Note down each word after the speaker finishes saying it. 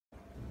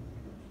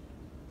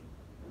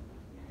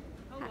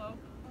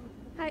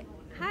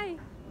Hi.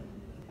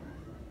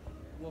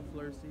 Will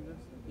Fleur see this?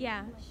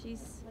 Yeah,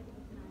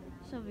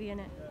 she'll be in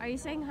it. Are you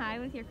saying hi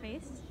with your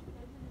face?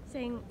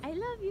 Saying, I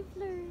love you,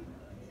 Fleur.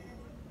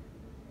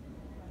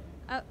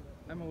 Oh.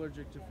 I'm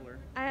allergic to Fleur.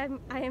 I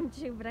am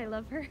too, but I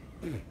love her.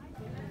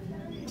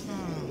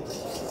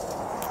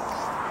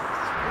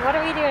 What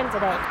are we doing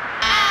today?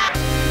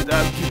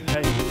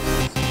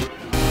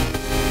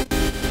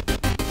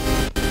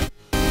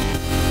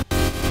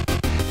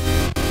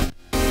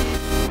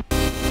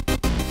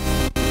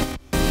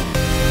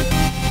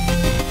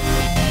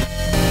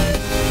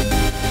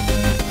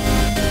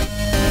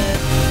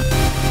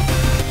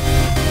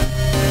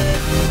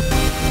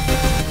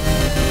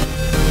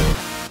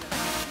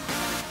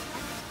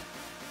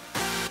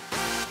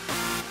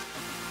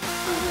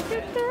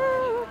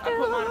 I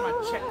put mine in my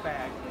check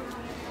bag.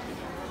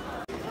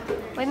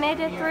 We made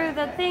it through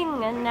the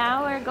thing, and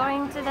now we're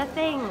going to the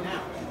thing.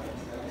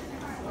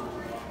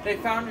 They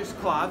found his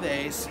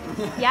claves.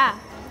 Yeah.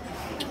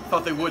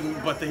 Thought they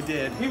wouldn't, but they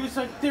did.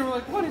 They were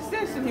like, what is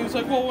this? And he was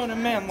like, well, when a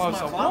man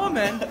loves a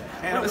woman.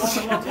 And a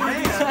woman loves a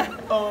man.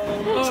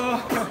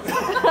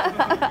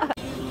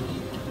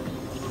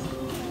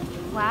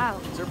 Wow.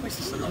 Is there a place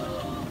to sit?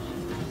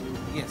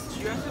 Yes.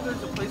 Did you ask if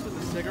there's a place with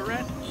a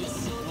cigarette?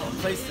 Well, a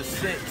place to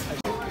sit.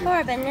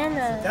 Poor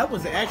banana. That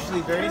was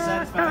actually very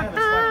satisfying. I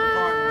haven't swiped the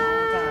card in a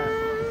long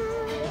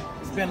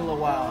time. It's been a little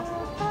while.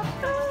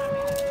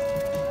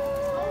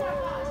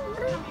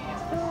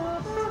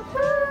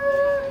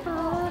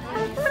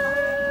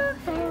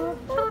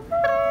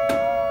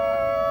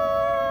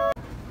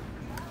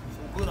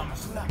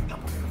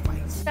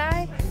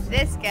 Guy?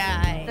 This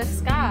guy. The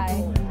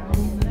sky.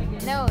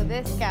 No,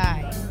 this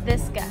guy.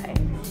 This guy.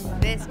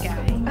 This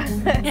guy.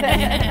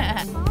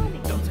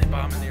 Don't say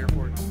bomb in the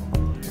airport.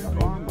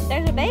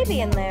 There's a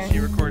baby in there. She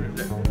recorded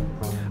it.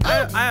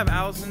 I have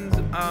Allison's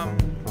mom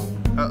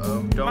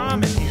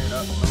in here.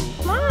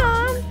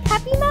 Mom,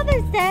 happy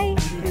Mother's Day.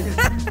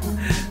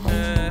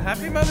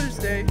 Happy Mother's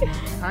Day.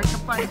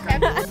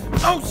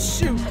 Oh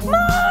shoot!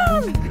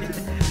 Mom!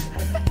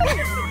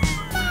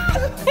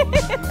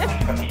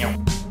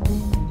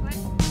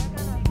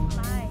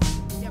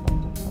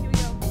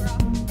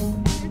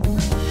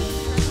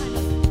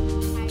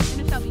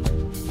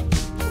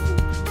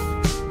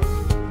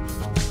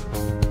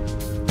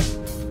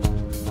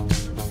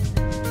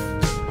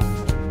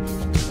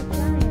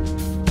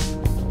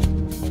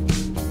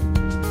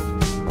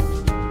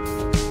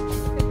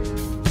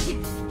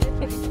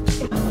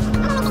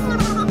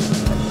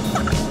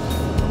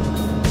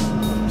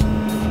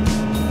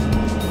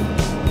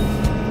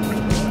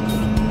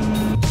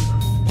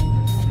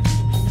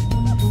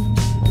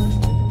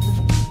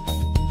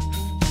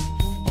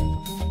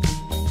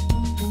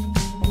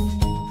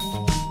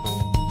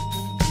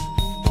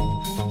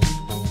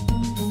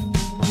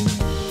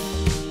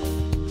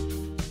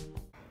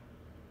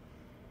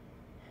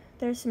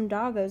 There's some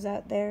doggos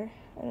out there.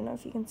 I don't know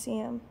if you can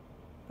see them,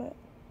 but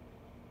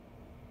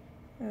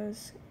I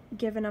was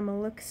giving them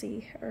a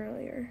look-see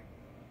earlier.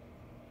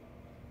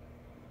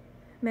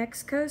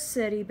 Mexico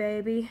City,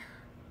 baby.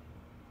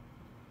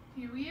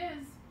 Here he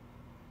is.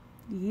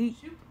 Yeet.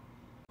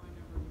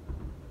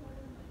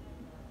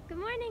 Good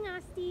morning,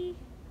 Asti.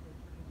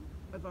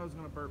 I thought I was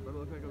gonna burp, but it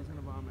looked like I was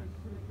gonna vomit.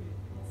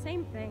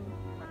 Same thing.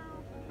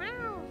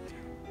 Wow.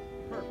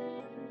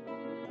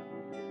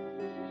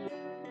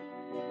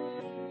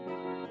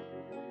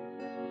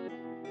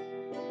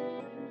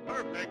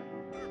 Perfect.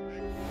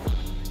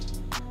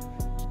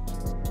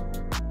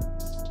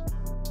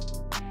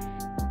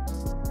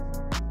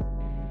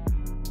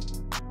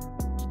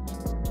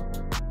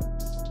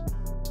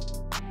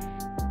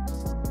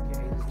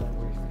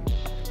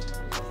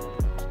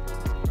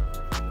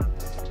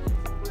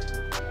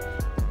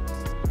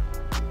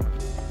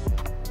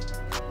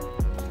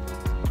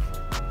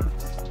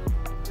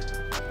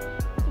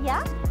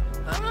 Yeah?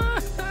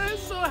 I'm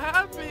so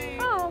happy.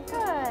 Oh,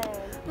 good.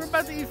 We're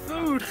about to eat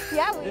food.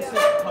 Yeah, we This are.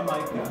 is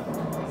Jamaica.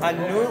 I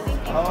knew.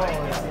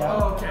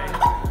 Oh, Okay.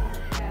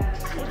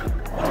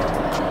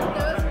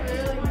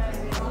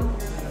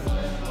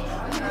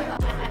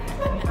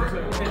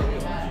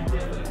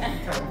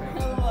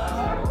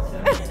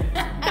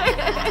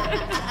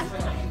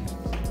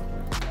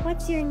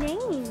 What's your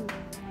name?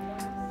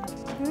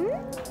 Hmm?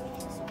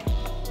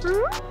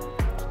 Hmm?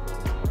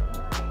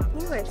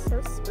 You are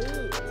so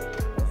sweet.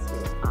 Yes,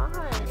 you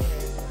are.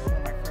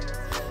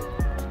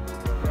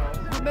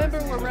 Remember,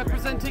 we're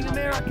representing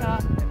America.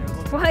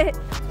 What?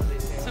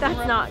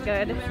 That's not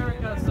good.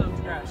 America, so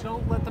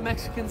don't let the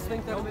Mexicans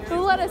think that.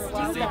 Who let us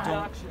do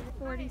that?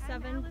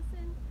 47.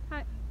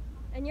 Hi.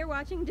 And you're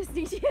watching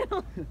Disney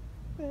Channel.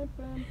 Bam,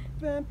 bam,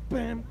 bam,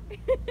 bam.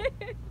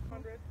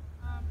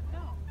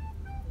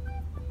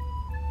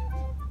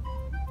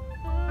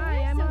 Hi,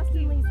 I'm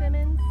Austin Lee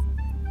Simmons.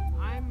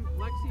 I'm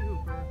Lexi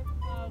Hooper.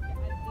 Okay,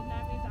 then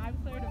that means I'm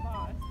Claire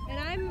DeVos. And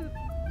I'm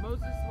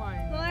Moses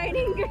Lyon.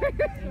 Leininger.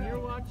 And you're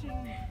watching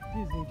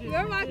Disney.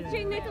 You're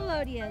watching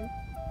Nickelodeon.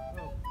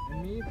 Oh,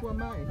 and me for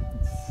mine.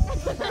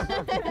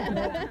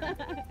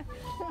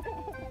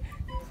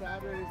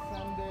 Saturdays,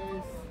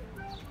 Sundays,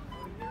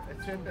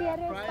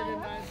 Piedras Friday Bajas.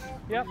 night.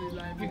 Yep.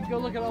 You can go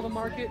look at all the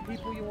market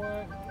people you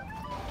want.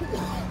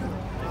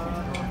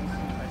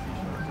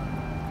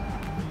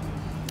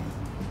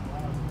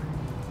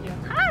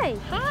 Hi.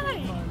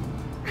 Hi.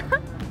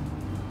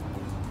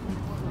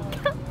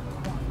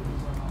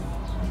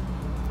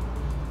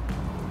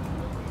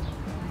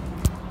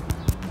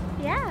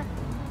 Yeah.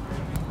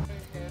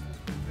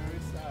 There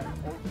is an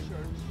old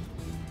church,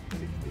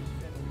 16th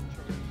century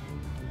church.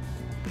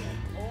 And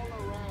all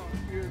around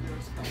here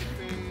there's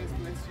cafes,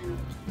 bless you,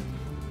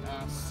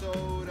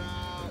 soda,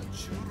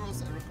 churros.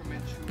 I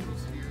recommend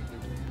churros here. They're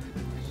really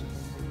delicious.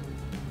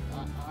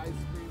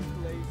 Ice cream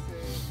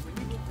places. When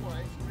you go for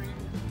ice cream,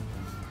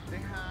 they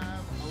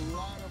have a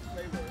lot of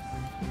flavors.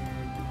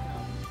 And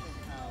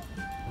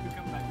you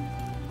come back to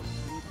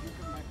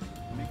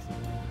mix it.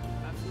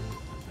 Absolutely.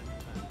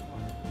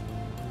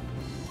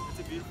 It's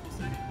a beautiful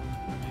city.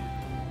 I mean,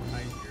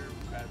 I hear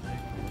bad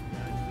things about the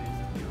United States,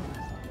 to be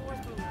honest.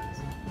 Because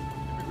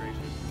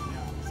immigration is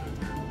so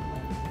terrible.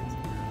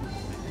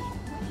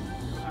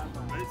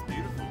 But it's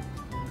beautiful. I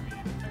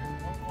mean,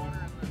 one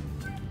water and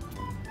then...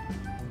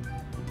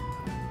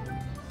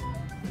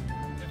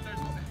 If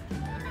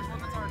there's one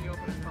that's already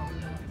open, it's probably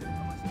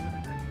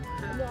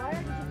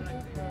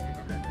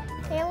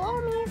Hello,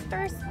 Mr.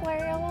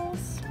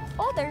 Squirrels.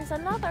 Oh, there's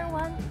another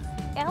one.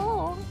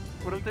 Hello.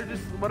 What if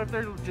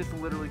they're just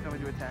literally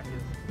coming to attack us?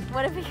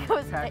 What if he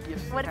goes? Attack you,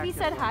 What if he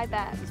attack said hi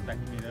back?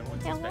 suspect me. They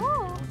won't suspect me. Hello.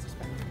 They won't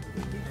suspect me.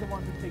 He's the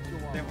one who takes your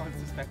wallet. They won't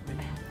suspect me.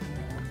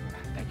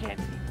 I can't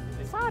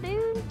see. Saw,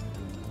 dude.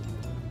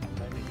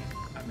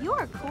 You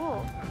are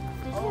cool.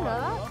 Did you know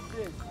that? I love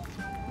this.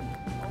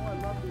 Oh, I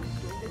love this.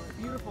 It's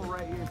beautiful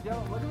right here.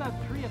 Dylan, look at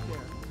that tree up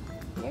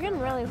there. You're getting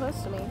really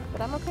close to me,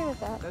 but I'm okay with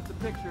that. That's a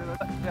picture.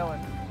 That's Dylan.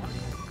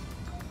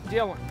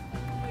 Dylan,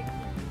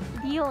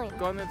 Dealing.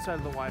 go on the other side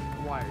of the wire.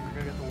 You're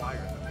gonna get the wire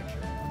in the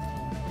picture.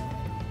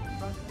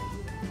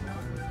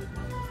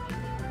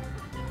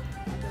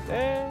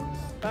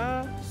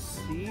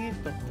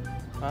 Despacito.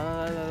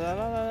 La la la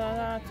la la la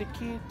la,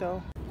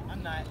 chiquito.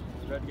 I'm not.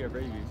 About to get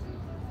rabies.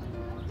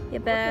 You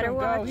better him go,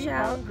 watch he's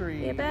out.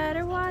 hungry. You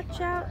better watch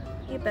out.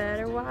 You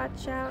better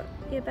watch out.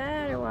 You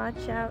better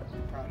watch out.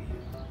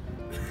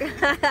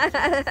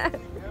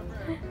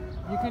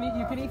 You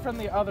can eat from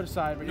the other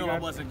side, but you No, I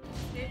gotta, wasn't.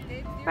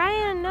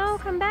 Brian, no,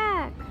 come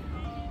back.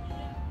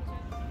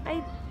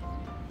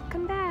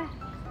 Come back.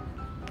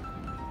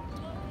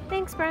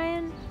 Thanks,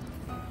 Brian.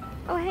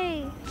 Oh,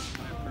 hey.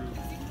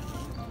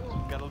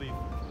 Gotta leave.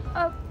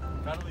 Oh,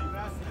 Gotta leave.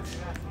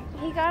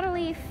 he got a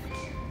leaf.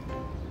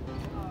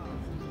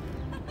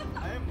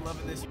 I am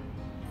loving this.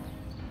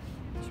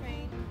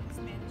 Train,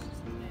 Spanish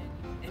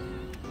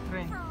student.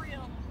 Train. For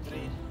real.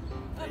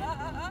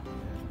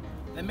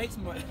 That makes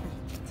more.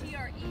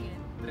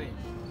 T-R-E-N. Train.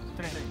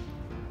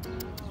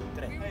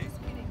 We were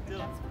just kidding, but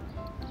that's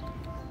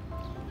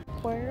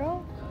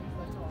Squirrel?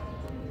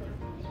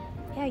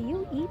 Yeah,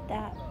 you eat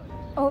that.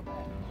 Oh,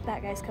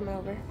 that guy's coming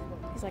over.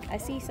 He's like, I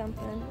see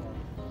something.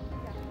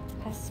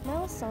 I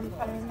smell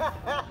something.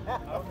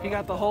 He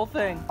got the whole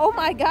thing. Oh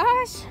my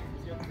gosh!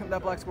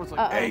 That black squirrel's like,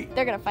 Uh-oh, hey.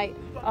 they're gonna fight.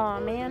 Oh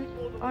man,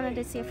 I wanted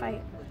to see a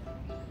fight.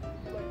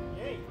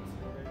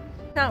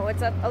 No,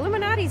 what's up?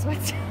 Illuminati's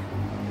what's up?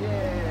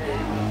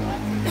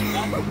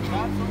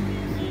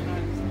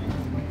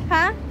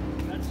 Huh?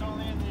 That's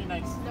only in the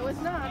United States. No,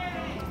 it's not.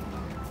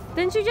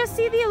 Didn't you just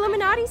see the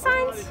Illuminati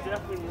signs? It's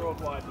definitely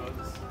worldwide, though. It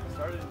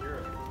started in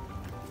Europe.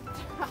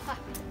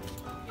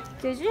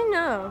 Did you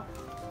know?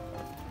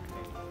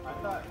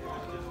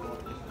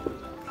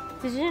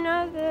 Did you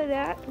know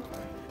that?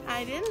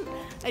 I didn't.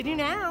 I do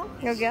now.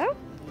 You'll go?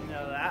 You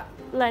know that?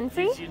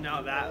 Lenfrey? Did you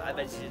know that? I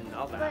bet you didn't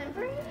know that.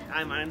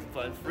 Hi, my name's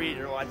Bud Free.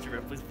 You're watching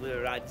Ripley's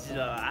Blue Ride. Did you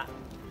know that?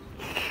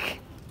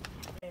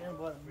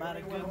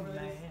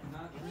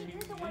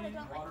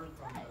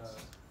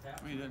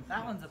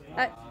 That one's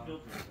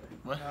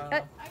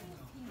a.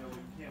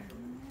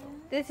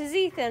 This is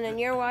Ethan, and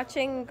you're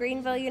watching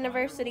Greenville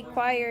University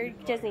Choir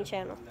Disney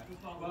Channel.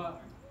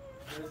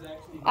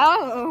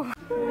 Oh!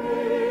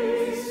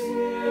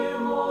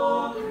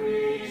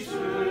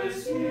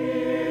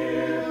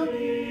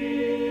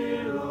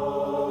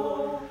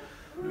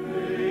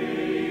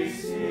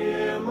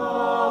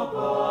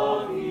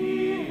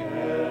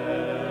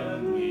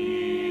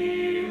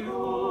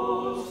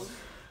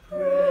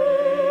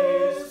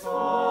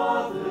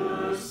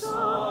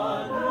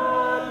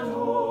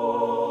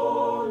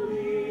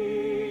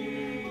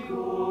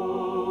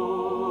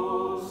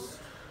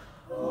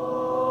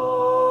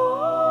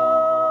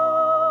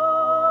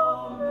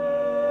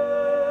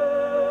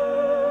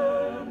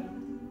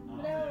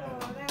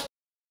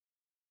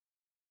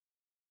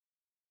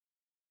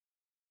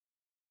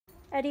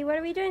 Eddie, what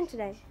are we doing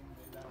today?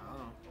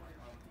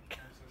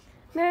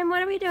 Miriam,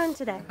 what are we doing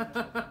today?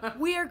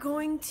 We are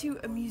going to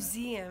a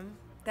museum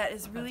that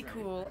is really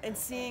cool and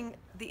seeing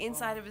the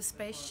inside of a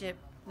spaceship.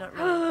 Not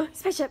really.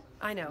 Spaceship.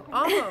 I know,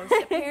 almost.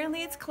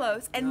 Apparently it's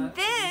close. And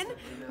then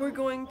we're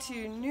going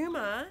to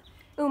Numa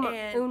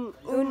And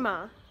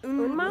Unma.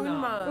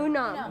 Unma.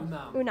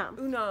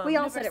 Unam. We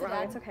all said it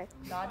wrong. It's okay.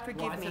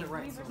 Forgive me.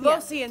 Lo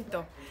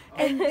siento.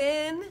 And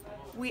then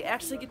we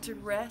actually get to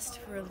rest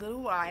for a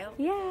little while.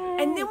 Yay.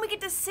 And then we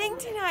get to sing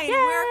tonight and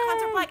wear a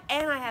concert black,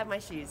 and I have my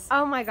shoes.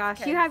 Oh my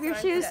gosh. You have your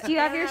shoes? Do you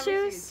have your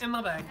shoes? In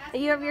my bag.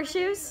 You have your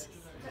shoes?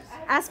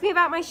 Ask me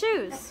about my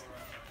shoes.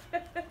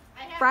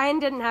 Brian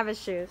didn't have his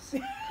shoes. The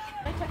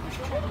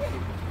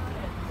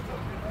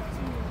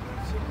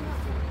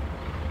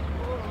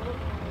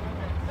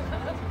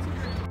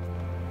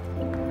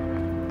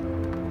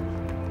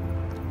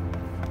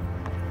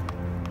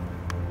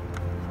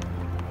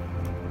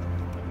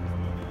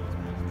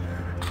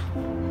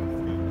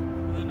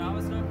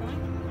novice not coming?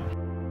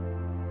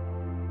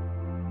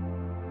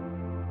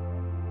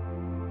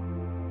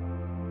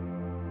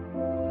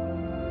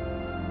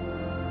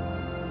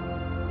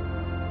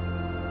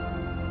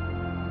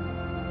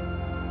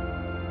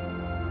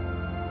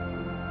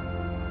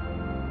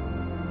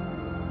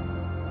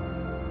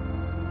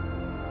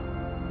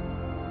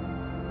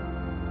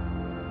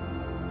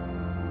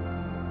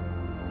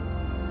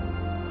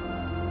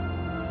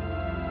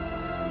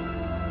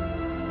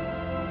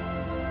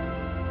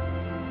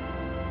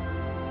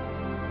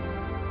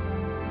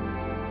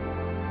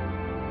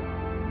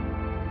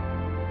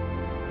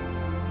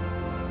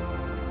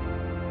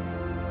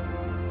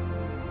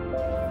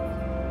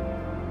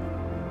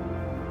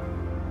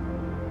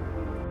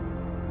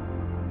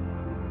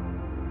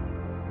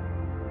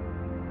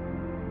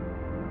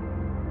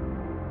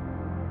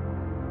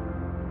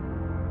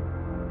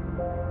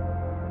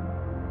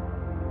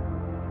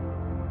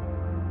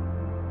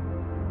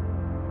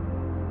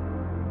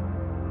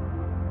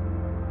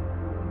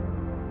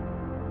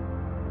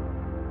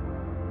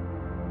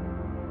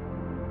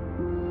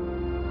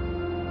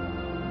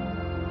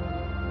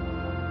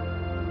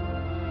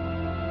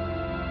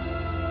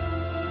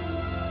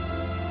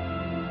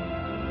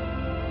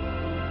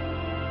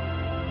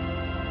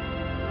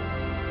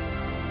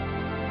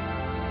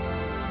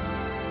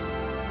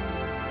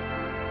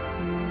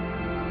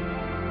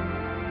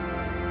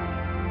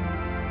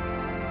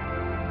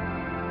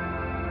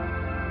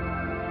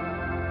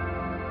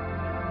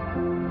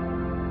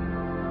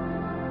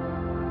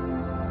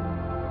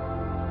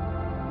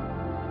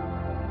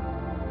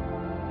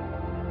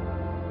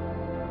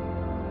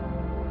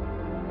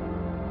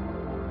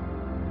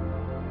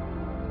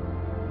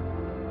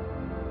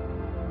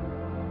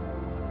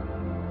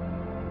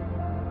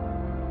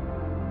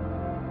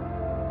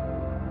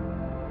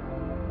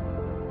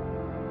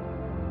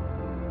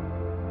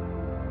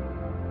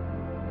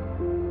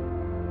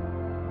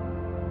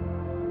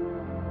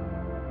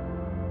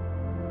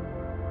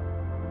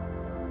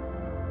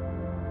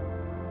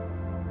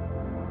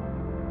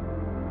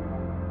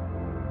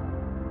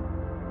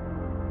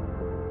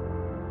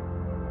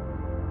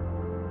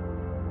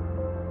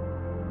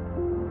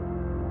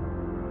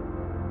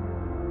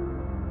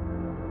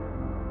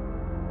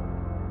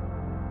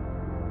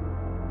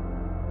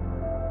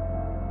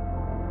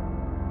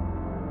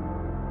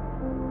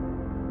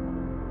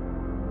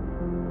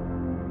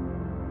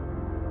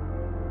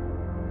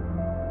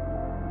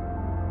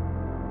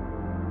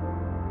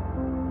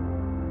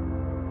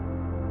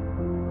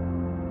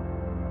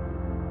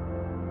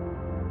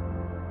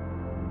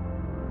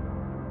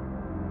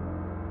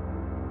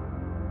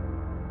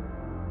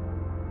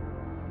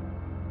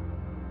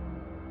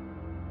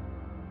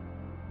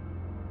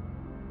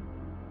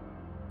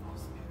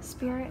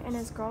 Spirit and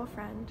his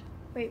girlfriend.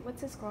 Wait,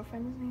 what's his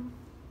girlfriend's name?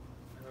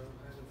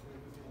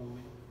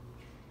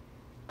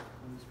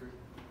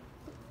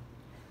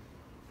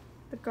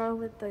 The girl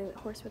with the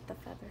horse with the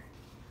feather.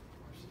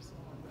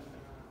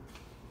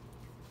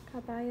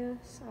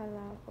 Caballos a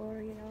la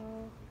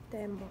orilla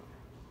de mar.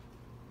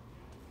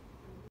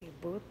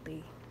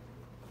 Booty.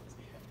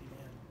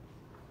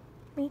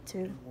 Me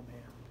too.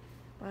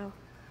 Wow,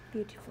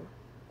 beautiful.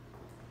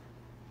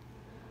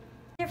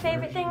 Your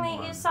favorite thing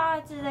that you saw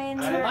today in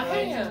the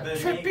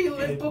Trippy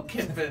Lipple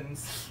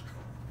Kiffins.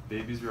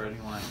 Babies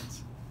riding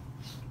lions.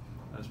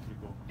 That's pretty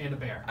cool. And a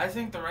bear. I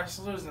think the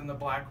wrestlers and the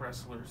black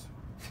wrestlers.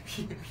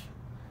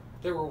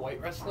 There were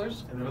white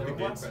wrestlers and there were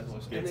black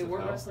wrestlers. And they were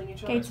wrestling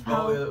each other. Gates of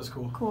Hell. Oh yeah, that was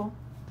cool. Cool.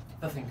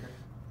 The Thinker.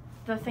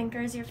 The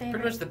Thinker is your favorite?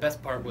 Pretty much the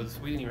best part was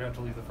we didn't even have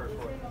to leave the first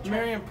floor.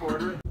 Marion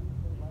Porter.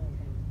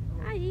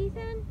 Hi,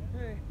 Ethan.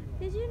 Hey.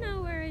 Did you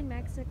know we're in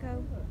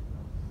Mexico?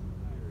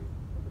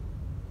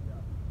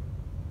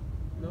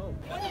 No.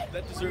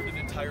 That deserved an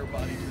entire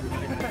body tour.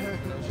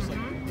 I was just like,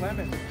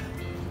 Lemon.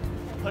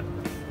 what?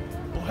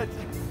 What?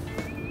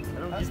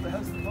 How's the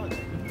punch?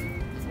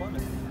 It's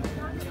lemon.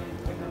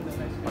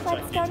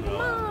 Let's go to the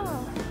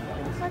mall.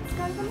 Let's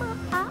go to the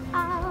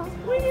mall.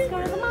 Let's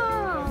go to the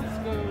mall.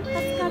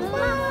 Let's go to the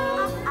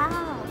mall.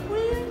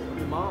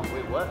 Your mom.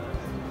 Wait, what?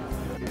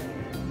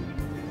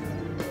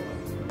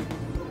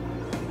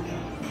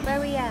 Where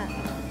we at?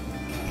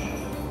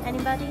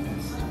 Anybody?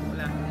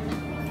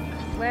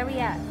 Where we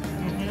at?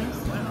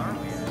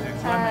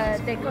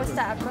 De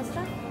costa a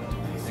costa?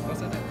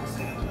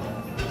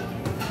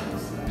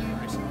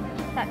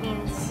 That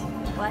means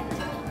what?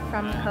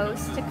 from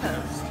coast to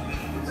coast.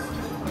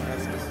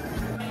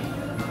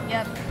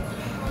 Yep.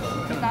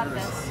 Got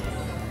this.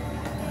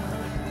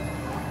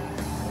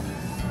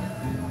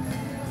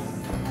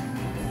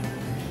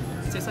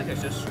 It tastes like I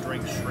just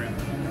drank shrimp.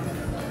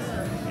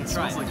 It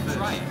Try smells it. like fish.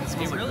 Try it. It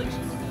smells like really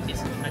fish.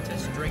 I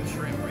taste straight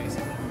shrimp,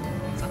 basically.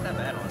 It's not that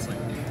bad, honestly.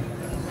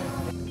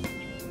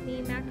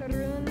 The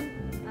macaroon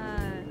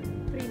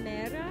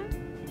primera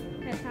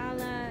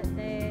petala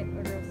de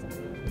rosa.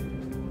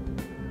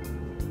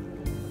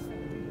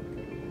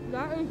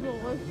 That is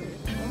delicious.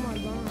 Oh my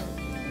god.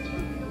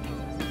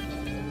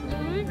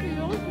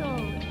 Delicioso.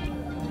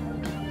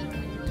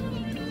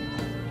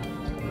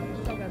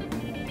 So good.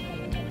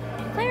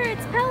 Claire,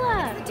 it's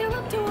Pella. The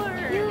Tulip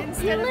Tour.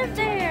 You live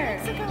there.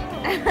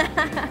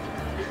 Mexico.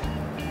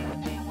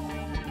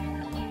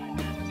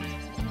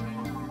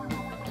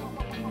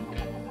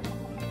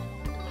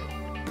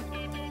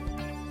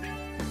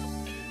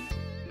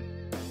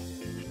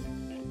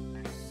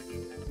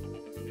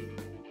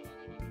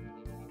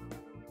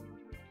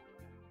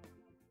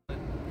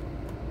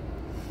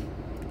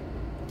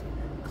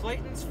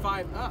 Clayton's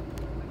 5 up.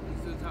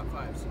 These are the top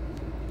 5s.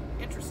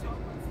 Interesting.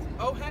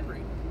 Oh,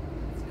 Henry.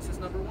 This is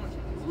number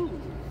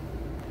 1.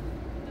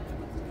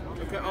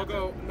 Okay, I'll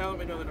go. Now that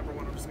we know the number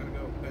 1, I'm just going to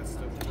go best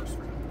of worst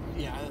for him.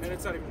 Yeah, And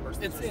it's not even worse.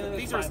 It's-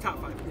 These are his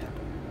top 5. Yeah.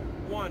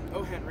 1,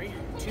 Oh Henry.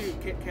 2,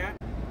 Kit Kat.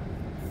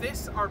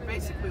 This are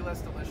basically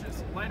less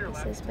delicious. Lighter This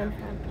left. has been But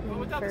happening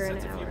without for the an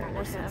sense of hour humor and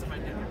or a sense half. of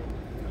identity.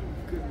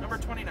 Number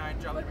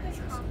 29, Jolly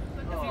Ranchers.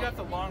 If you got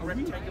the long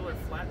rectangular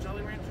flat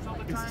Jolly Ranchers all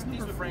the time,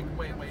 these would rank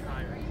way, way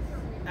higher.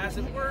 As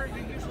it were,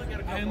 you usually get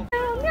a couple.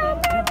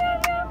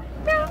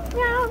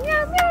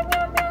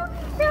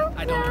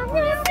 I don't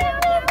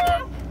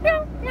approve.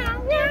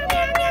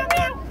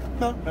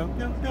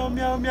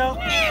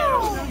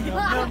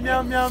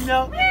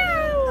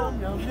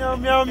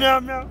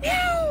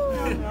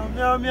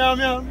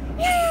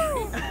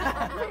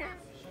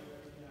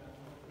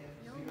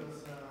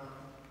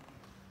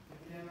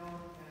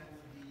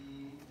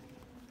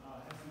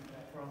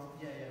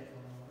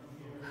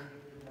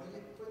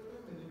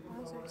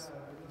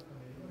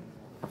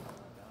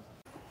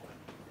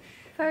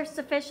 First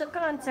official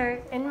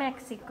concert in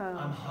Mexico.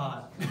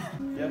 Hot.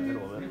 Yeah,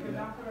 good one.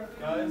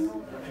 Guys,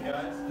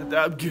 hey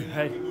guys.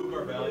 Hey. Move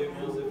our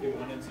valuables if you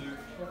wanted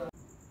to.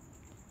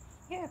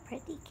 You're a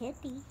pretty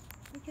kitty.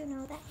 Did you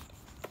know that?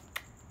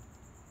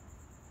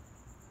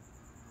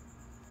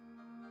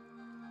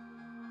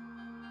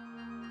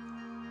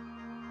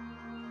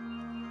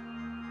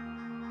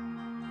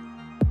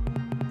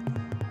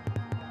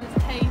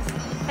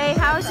 Hey,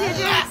 how's your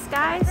drinks,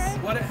 guys?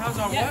 How's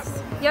our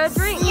what? Your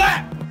drink.